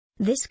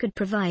This could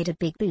provide a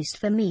big boost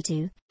for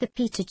MiTu, the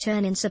Peter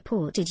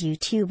Chernin-supported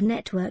YouTube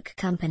network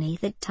company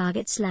that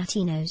targets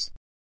Latinos.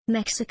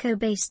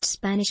 Mexico-based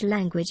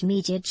Spanish-language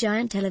media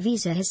giant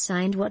Televisa has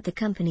signed what the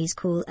companies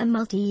call a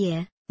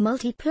multi-year,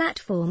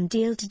 multi-platform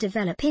deal to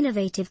develop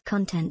innovative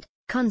content,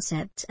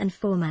 concepts and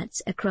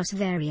formats across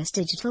various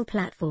digital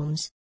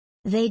platforms.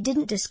 They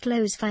didn't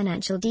disclose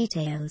financial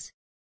details.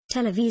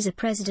 Televisa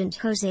President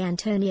José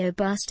Antonio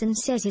Baston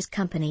says his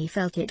company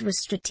felt it was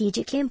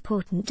strategically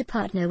important to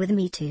partner with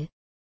MiTu.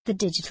 The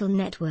digital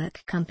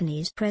network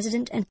company's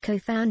president and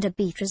co-founder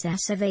Beatriz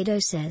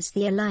Acevedo says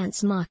the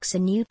alliance marks a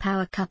new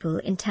power couple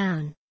in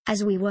town,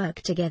 as we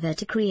work together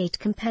to create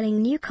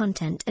compelling new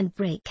content and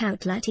break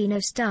out Latino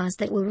stars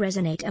that will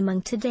resonate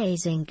among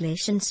today's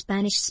English and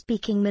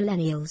Spanish-speaking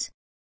millennials.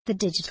 The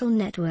digital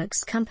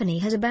networks company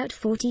has about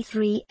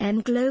 43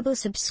 million global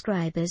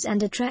subscribers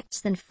and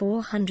attracts than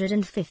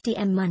 450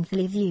 million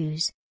monthly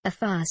views, a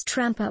fast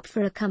ramp up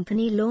for a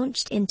company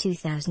launched in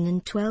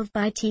 2012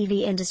 by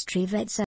TV industry vets